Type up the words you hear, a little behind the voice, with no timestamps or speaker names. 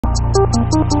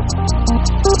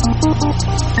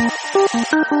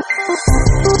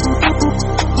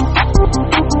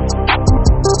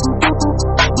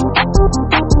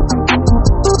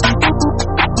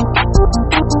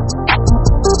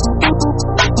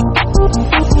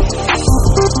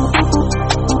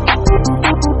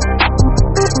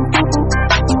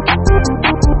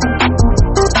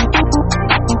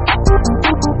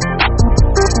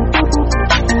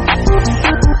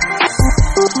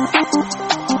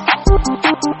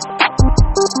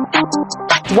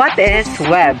What is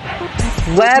web?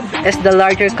 Web is the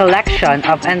larger collection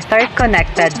of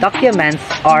interconnected documents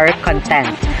or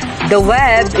content. The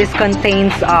web is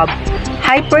contains of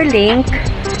hyperlink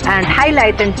and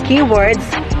highlighted keywords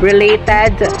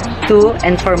related to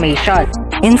information.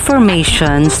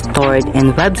 Information stored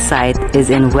in website is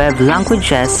in web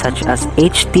languages such as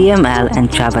HTML and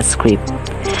JavaScript.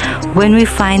 When we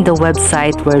find the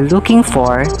website we're looking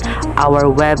for, our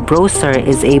web browser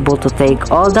is able to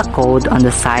take all the code on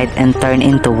the site and turn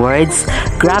into words,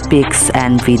 graphics,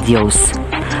 and videos.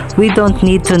 We don't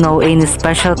need to know any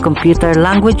special computer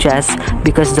languages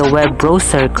because the web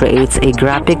browser creates a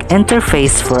graphic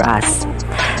interface for us.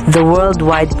 The World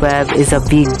Wide Web is a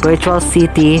big virtual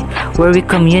city where we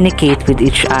communicate with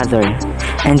each other.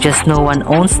 And just no one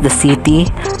owns the city,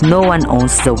 no one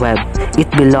owns the web. It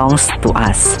belongs to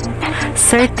us.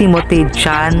 Sir Timothy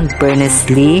John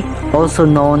Berners-Lee, also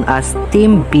known as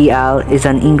Tim BL, is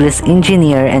an English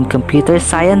engineer and computer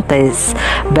scientist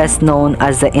best known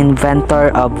as the inventor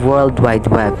of World Wide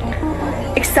Web.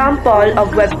 Examples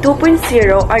of Web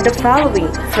 2.0 are the following.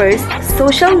 First,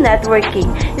 social networking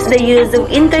is the use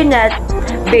of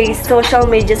internet-based social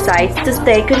media sites to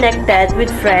stay connected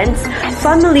with friends,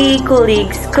 family,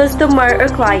 colleagues, customers, or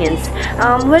clients.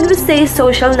 When we say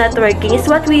social networking, is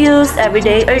what we use every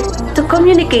day or to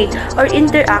communicate or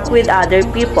interact with other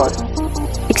people.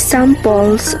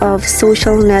 Examples of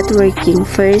social networking: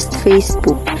 first,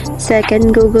 Facebook;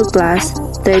 second, Google+;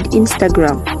 third,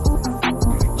 Instagram.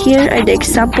 Here are the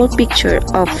example picture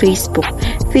of Facebook.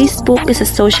 Facebook is a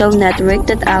social network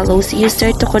that allows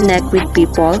users to connect with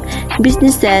people,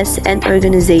 businesses, and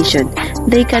organizations.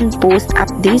 They can post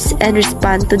updates and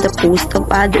respond to the posts of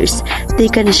others. They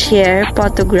can share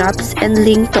photographs and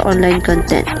link to online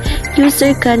content.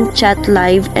 Users can chat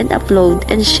live and upload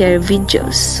and share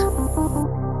videos.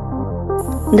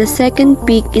 The second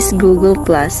peak is Google+.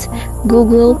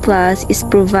 Google+ is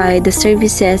provide the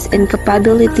services and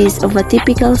capabilities of a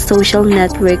typical social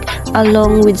network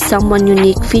along with some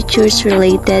unique features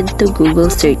related to Google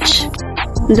search.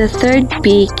 The third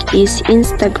peak is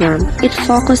Instagram. It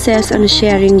focuses on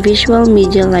sharing visual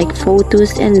media like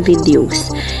photos and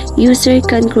videos. User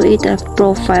can create a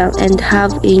profile and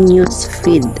have a news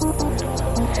feed.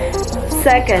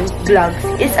 Second, blogs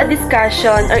is a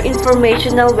discussion or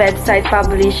informational website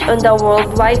published on the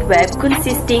World Wide Web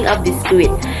consisting of this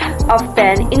suite.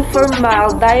 Often,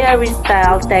 informal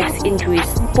diary-style text entries.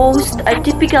 Posts are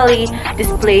typically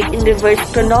displayed in reverse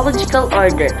chronological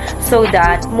order so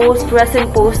that most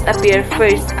recent posts appear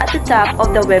first at the top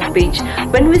of the web page.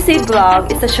 When we say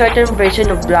blog, it's a shortened version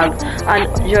of blog, an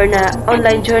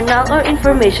online journal or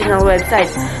informational website,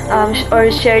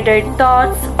 or share their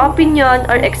thoughts, opinion,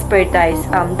 or expertise.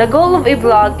 The goal of a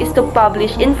blog is to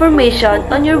publish information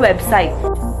on your website.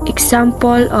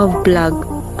 Example of blog: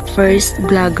 first,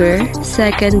 Blogger;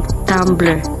 second,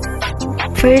 Tumblr.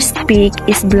 First peak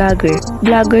is Blogger.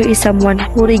 Blogger is someone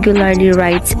who regularly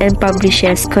writes and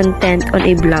publishes content on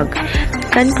a blog,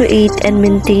 can create and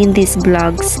maintain these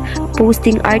blogs,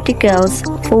 posting articles,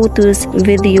 photos,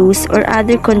 videos, or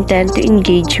other content to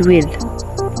engage with.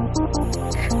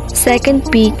 Second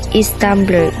peak is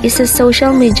Tumblr. It's a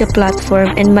social media platform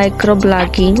and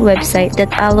microblogging website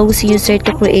that allows users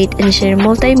to create and share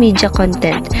multimedia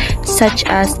content such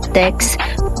as text,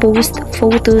 posts,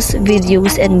 photos,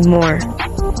 videos, and more.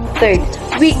 Third,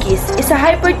 Wikis is a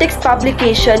hypertext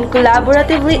publication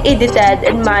collaboratively edited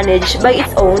and managed by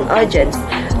its own audience,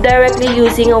 directly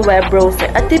using a web browser.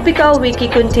 A typical wiki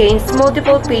contains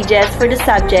multiple pages for the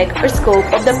subject or scope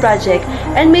of the project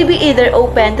and may be either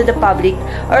open to the public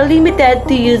or limited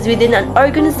to use within an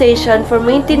organization for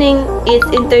maintaining its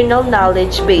internal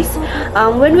knowledge base.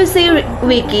 When we say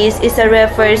wikis, it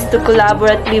refers to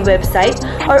collaborative websites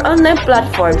or online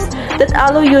platforms that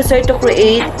allow users to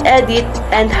create, edit,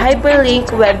 and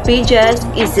hyperlink web pages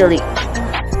easily.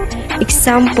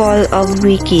 Example of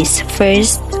wikis: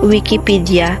 first,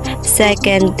 Wikipedia;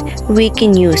 second,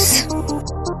 Wikinews.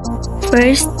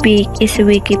 First peak is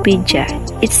Wikipedia.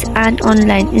 It's an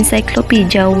online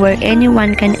encyclopedia where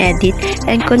anyone can edit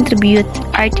and contribute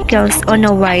articles on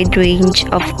a wide range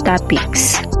of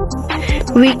topics.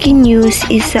 Wikinews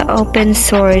is an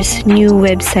open-source new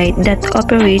website that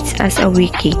operates as a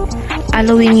wiki,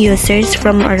 allowing users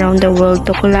from around the world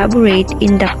to collaborate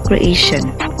in the creation.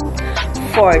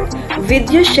 Fourth,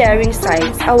 video sharing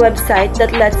sites, a website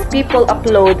that lets people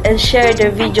upload and share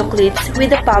their video clips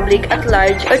with the public at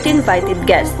large or to invited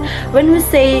guests. When we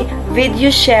say video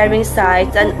sharing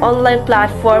sites, an online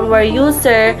platform where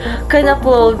user can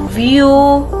upload, view,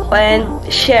 and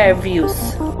share views.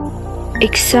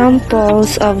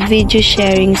 Examples of video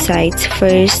sharing sites: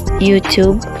 first,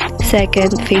 YouTube;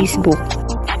 second, Facebook.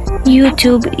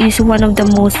 YouTube is one of the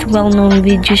most well-known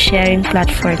video sharing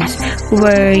platforms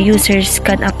where users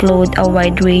can upload a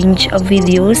wide range of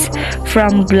videos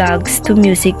from blogs to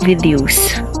music videos.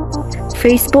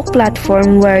 Facebook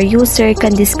platform where user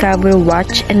can discover,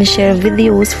 watch, and share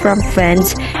videos from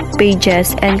friends,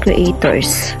 pages, and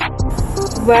creators.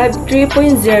 Web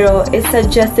 3.0 is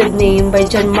suggested name by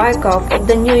John Markov of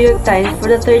the New York Times for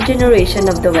the third generation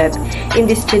of the web. In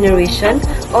this generation,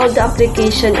 all the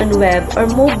application on web or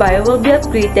mobile will be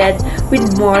upgraded with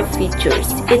more features.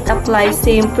 It applies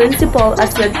same principle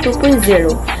as Web 2.0,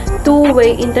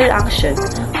 two-way interaction.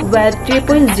 Web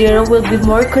 3.0 will be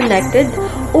more connected,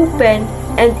 open,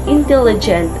 and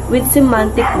intelligent with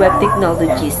semantic web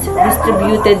technologies,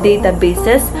 distributed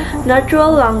databases,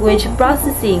 natural language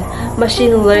processing,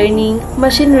 machine learning,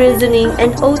 machine reasoning,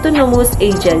 and autonomous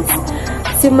agents.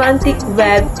 Semantic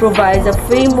web provides a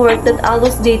framework that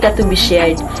allows data to be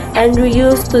shared and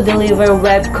reused to deliver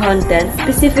web content,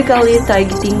 specifically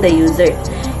targeting the user.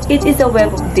 It is a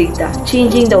web of data,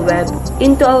 changing the web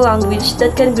into a language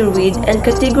that can be read and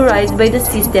categorized by the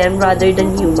system rather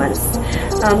than humans.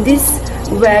 This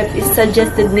web is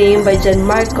suggested name by John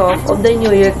Markov of the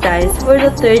New York Times for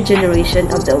the third generation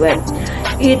of the web.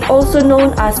 It also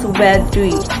known as Web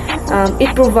 3.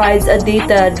 It provides a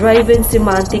data-driven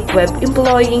semantic web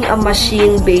employing a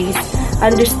machine-based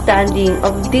understanding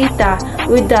of data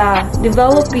with the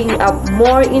developing a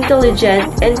more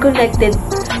intelligent and connected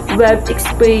web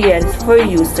experience for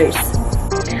users.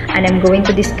 And I'm going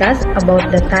to discuss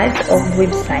about the types of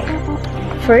website.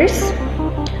 First,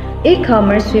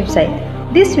 e-commerce website.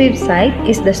 This website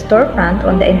is the storefront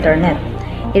on the internet.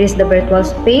 It is the virtual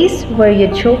space where you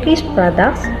showcase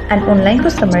products and online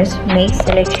customers make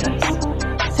selections.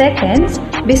 Second,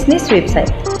 business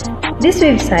website. This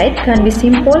website can be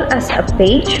simple as a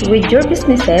page with your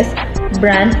business's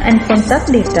brand and contact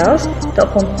details to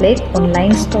a complete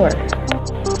online store.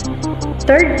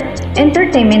 Third,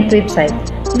 entertainment website.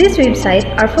 This website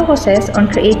focuses on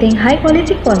creating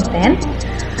high-quality content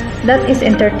that is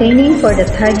entertaining for the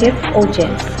target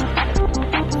audience.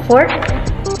 Fourth,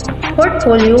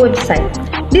 portfolio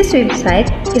website. This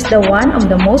website is the one of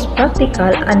the most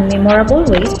practical and memorable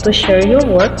ways to share your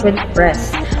work with press,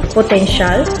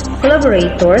 potential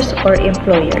collaborators, or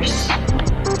employers.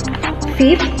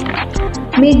 Fifth,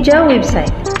 media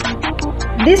website.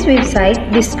 This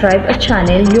website describes a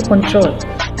channel you control.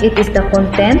 It is the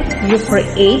content you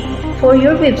create for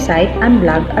your website and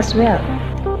blog as well.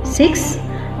 Sixth,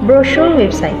 brochure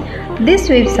website. These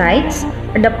websites,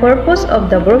 the purpose of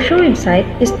the brochure website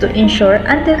is to ensure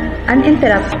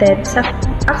uninterrupted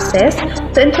access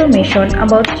to information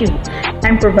about you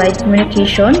and provide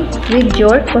communication with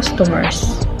your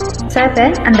customers.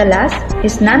 7, and the last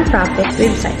is non-profit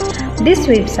website. This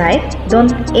website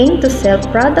don't aim to sell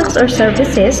products or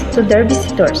services to their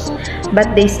visitors,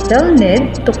 but they still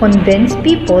need to convince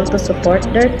people to support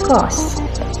their cause.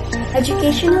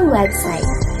 Educational website.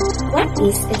 What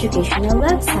is educational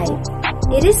website?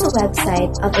 It is a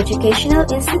website of educational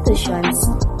institutions,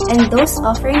 and those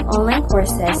offering online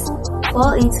courses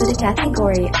fall into the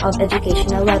category of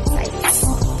educational websites.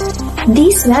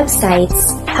 These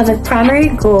websites have a primary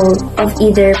goal of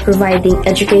either providing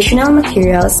educational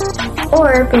materials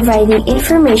or providing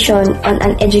information on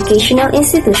an educational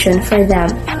institution for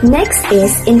them. Next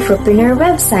is infopreneur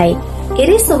website. It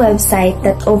is a website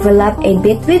that overlap a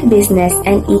bit with business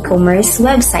and e-commerce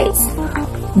websites,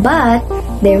 but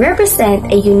they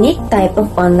represent a unique type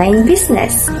of online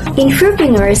business.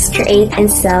 Infopreneurs create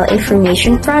and sell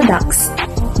information products.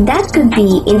 That could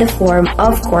be in the form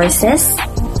of courses,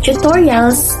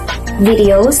 tutorials,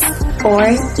 videos,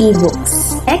 or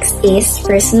ebooks. Next is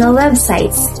personal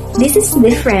websites. This is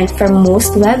different from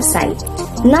most websites.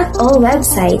 Not all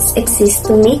websites exist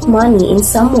to make money in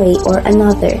some way or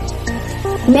another.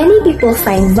 Many people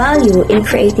find value in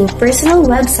creating personal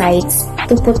websites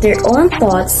to put their own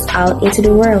thoughts out into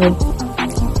the world.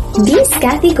 This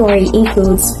category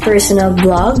includes personal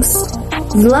blogs,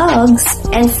 vlogs,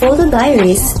 and photo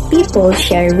diaries people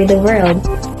share with the world.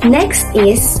 Next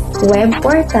is web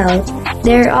portal.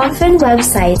 They are often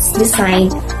websites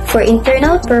designed for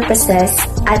internal purposes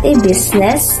at a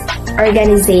business,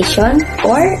 organization,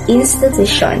 or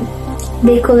institution.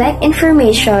 They collect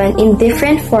information in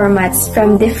different formats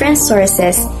from different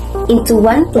sources into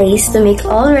one place to make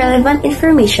all relevant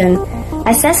information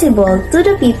accessible to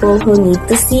the people who need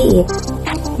to see it.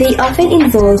 They often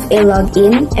involve a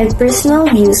login and personal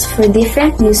views for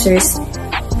different users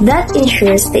that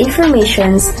ensures the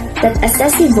information that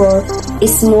accessible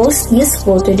is most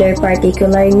useful to their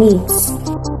particular needs.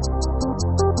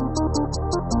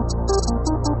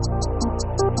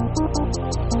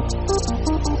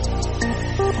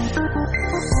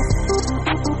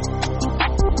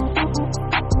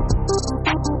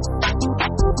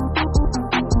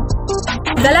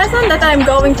 The lesson that I'm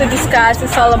going to discuss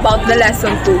is all about the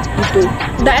lesson 2,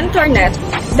 the Internet.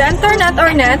 The Internet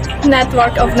or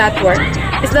network of network,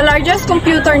 is the largest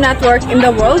computer network in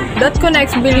the world that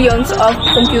connects billions of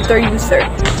computer users.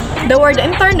 The word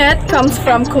Internet comes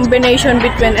from combination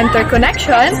between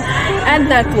interconnection and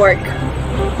network.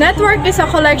 Network is a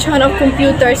collection of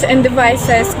computers and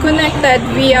devices connected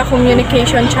via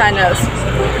communication channels,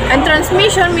 and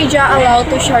transmission media allow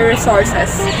to share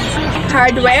resources,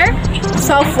 hardware,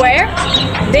 software,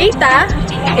 data,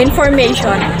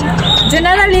 information.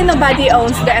 Generally, nobody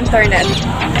owns the Internet.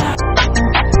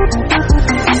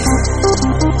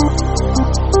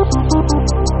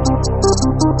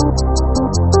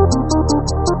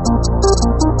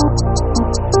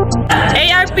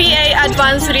 ARPA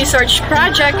Advanced Research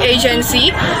Project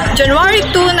Agency, January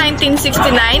 2,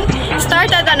 1969,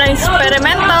 started an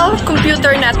experimental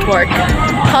computer network.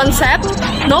 Concept: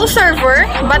 no server,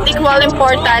 but equal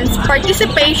importance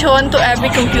participation to every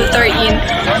computer in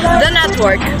the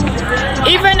network.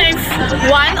 Even if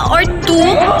one or two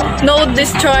nodes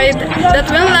destroyed, that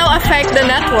will now affect the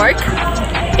network.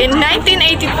 In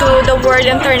 1982, the word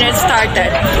Internet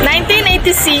started.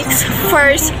 1986,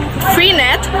 first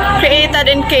Freenet, created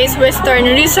in Case Western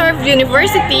Reserve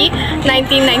University,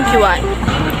 1991.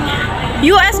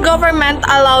 U.S. government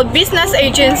allowed business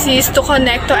agencies to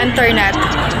connect to Internet.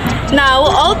 Now,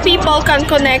 all people can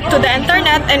connect to the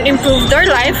Internet and improve their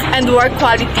life and work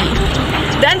quality.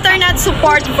 The Internet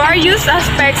supports various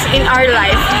aspects in our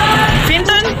life.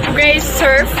 Vinton Grace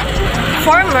Cerf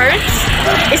Formers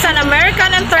is an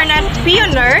American Internet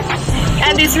pioneer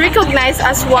and is recognized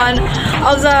as one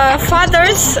of the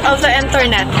fathers of the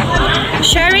Internet,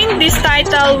 sharing this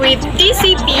title with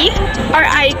TCP or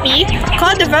IP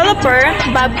co-developer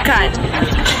Bob Kahn.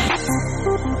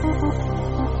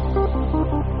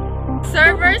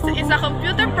 Servers is a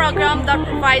computer program that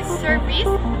provides service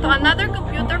to another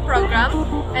computer program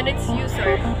and its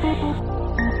user.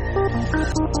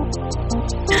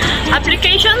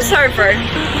 Application server,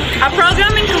 a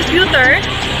programming computer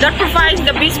that provides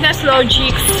the business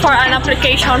logic for an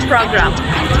application program.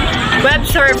 Web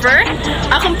server,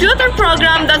 a computer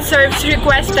program that serves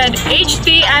requested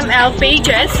HTML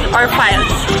pages or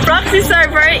files. Proxy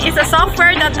server is a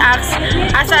software that acts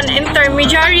as an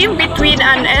intermediary between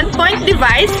an endpoint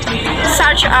device,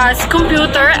 such as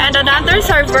computer, and another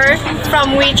server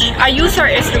from which a user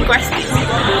is requesting.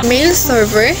 Mail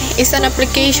server is an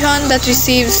application that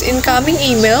receives incoming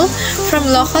email from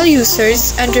local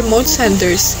users and remote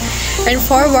senders and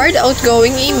forward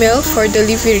outgoing email for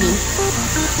delivery.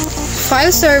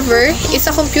 File server is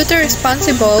a computer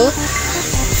responsible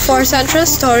for central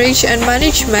storage and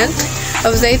management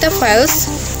of data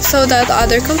files so that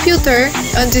other computer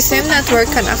on the same network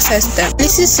can access them.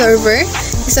 Policy server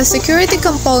is a security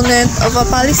component of a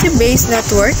policy-based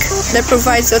network that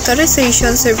provides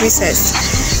authorization services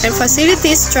and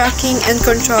facilitates tracking and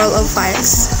control of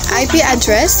files. IP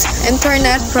address,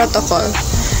 Internet Protocol,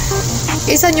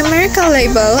 is a numerical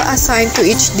label assigned to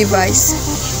each device.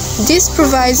 This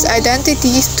provides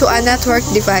identity to a network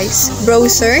device.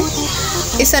 Browser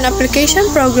is an application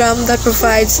program that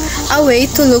provides a way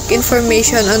to look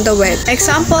information on the web.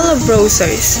 Example of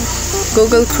browsers: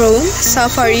 Google Chrome,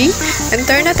 Safari,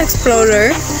 Internet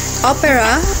Explorer,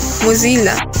 Opera,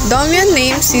 Mozilla. Domain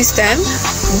Name System,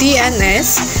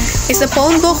 DNS, is the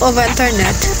phone book of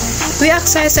Internet. We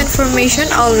access information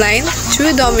online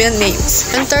through domain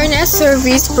names. Internet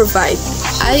Service Provider,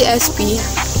 ISP,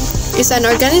 is an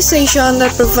organization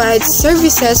that provides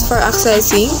services for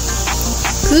accessing,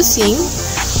 using,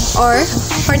 or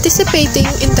participating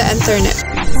in the Internet.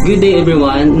 Good day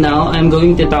everyone. Now I'm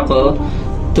going to tackle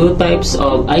two types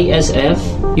of ISF,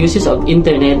 uses of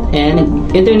Internet,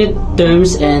 and Internet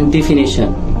terms and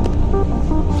definition.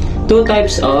 Two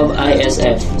types of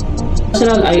ISF.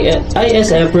 National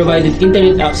ISF provided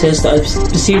Internet access to a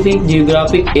specific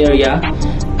geographic area.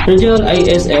 Regional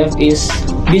ISF is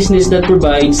business that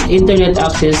provides internet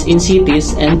access in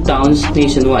cities and towns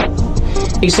nationwide.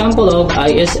 Example of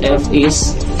ISF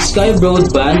is Sky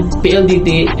Broadband,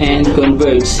 PLDT, and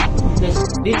Converge.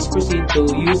 Let's proceed to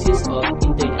uses of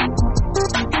internet.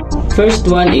 First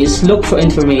one is look for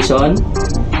information,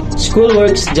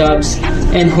 schoolworks, jobs,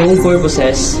 and home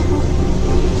purposes,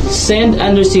 send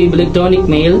and receive electronic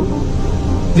mail,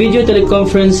 video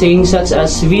teleconferencing such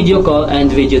as video call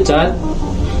and video chat,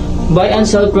 buy and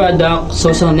sell product,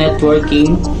 social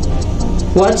networking,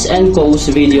 watch and pause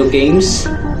video games,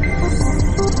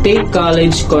 take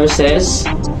college courses,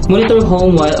 monitor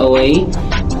home while away,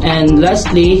 and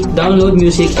lastly, download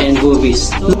music and movies.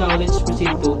 So now let's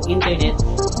proceed to internet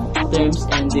terms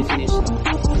and definition.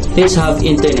 Let's have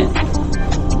internet.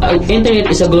 Internet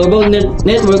is a global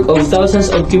network of thousands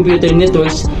of computer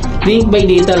networks linked by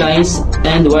data lines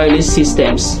and wireless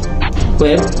systems.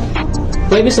 Web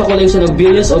is a collection of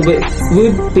billions of web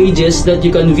pages that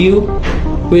you can view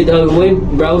with a web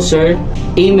browser.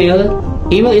 Email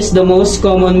is the most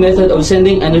common method of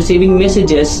sending and receiving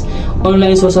messages.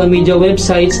 Online social media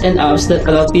websites and apps that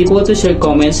allow people to share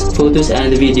comments, photos,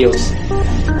 and videos.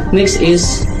 Next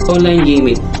is online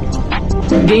gaming.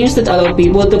 Games that allow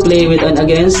people to play with and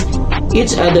against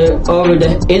each other over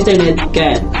the internet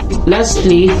can.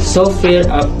 Lastly, software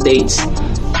updates.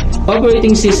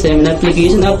 Operating system and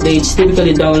application updates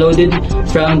typically downloaded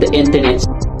from the internet.